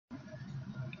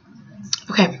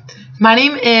Okay, my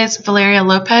name is Valeria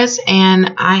Lopez,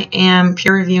 and I am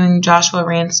peer reviewing Joshua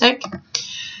Ransick.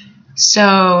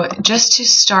 So just to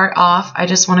start off, I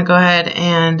just want to go ahead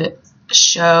and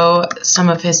show some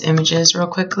of his images real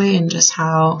quickly and just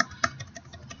how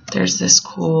there's this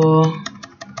cool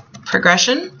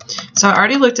progression. So I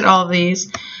already looked at all of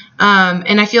these,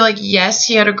 and I feel like, yes,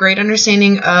 he had a great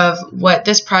understanding of what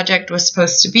this project was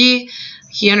supposed to be.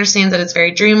 He understands that it's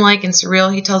very dreamlike and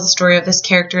surreal. He tells the story of this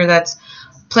character that's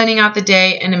planning out the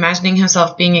day and imagining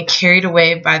himself being carried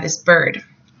away by this bird.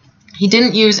 He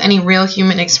didn't use any real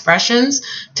human expressions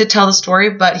to tell the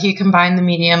story, but he combined the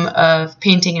medium of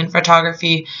painting and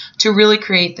photography to really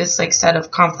create this set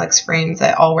of complex frames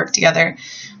that all work together.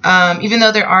 Even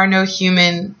though there are no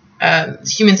humans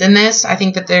in this, I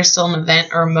think that there's still an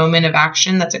event or a moment of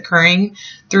action that's occurring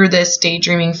through this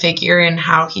daydreaming figure and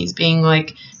how he's being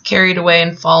carried away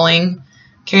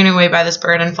by this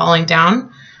bird and falling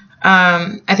down.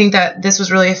 I think that this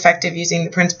was really effective using the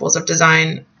principles of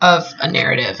design of a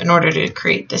narrative in order to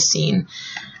create this scene.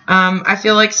 I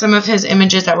feel like some of his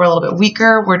images that were a little bit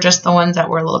weaker were just the ones that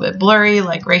were a little bit blurry.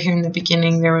 Like right here in the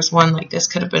beginning, there was one this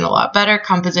could have been a lot better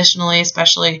compositionally,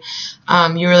 especially.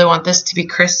 You really want this to be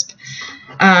crisp.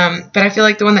 But I feel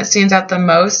like the one that stands out the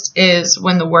most is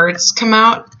when the words come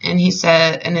out and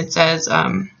it says,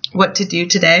 what to do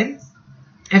today.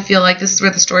 I feel like this is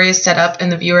where the story is set up and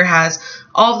the viewer has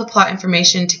all of the plot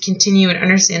information to continue and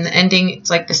understand the ending. It's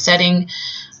like the setting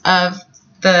of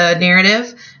the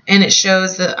narrative, and it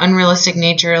shows the unrealistic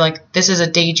nature. This is a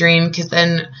daydream, because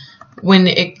then when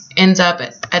it ends up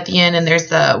at the end and there's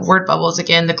the word bubbles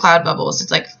again, the cloud bubbles,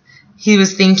 it's like he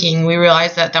was thinking. We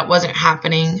realized that that wasn't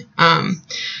happening.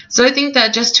 So I think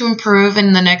that just to improve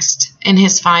in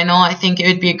his final, I think it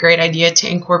would be a great idea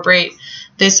to incorporate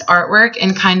this artwork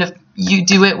and kind of you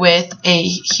do it with a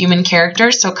human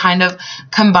character, so kind of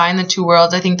combine the two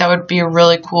worlds. I think that would be a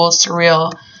really cool,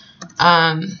 surreal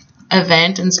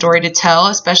event and story to tell,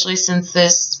 especially since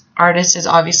this artist is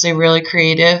obviously really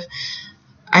creative.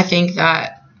 I think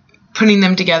that putting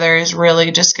them together is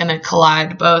really just going to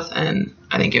collide both, and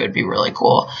I think it would be really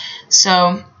cool.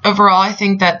 So overall, I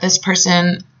think that this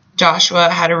person, Joshua,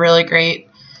 had a really great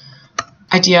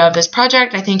idea of this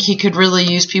project. I think he could really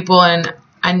use people, and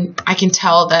I can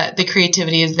tell that the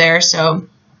creativity is there. So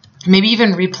maybe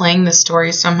even replaying the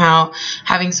story somehow,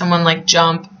 having someone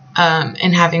jump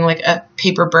and having a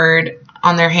paper bird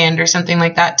on their hand or something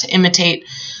like that to imitate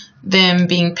them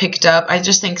being picked up. I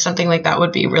just think something like that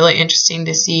would be really interesting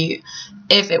to see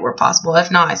if it were possible.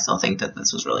 If not, I still think that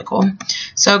this was really cool.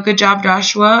 So good job,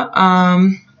 Joshua.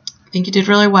 I think you did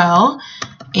really well,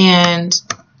 and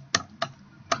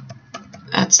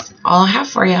that's all I have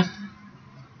for you.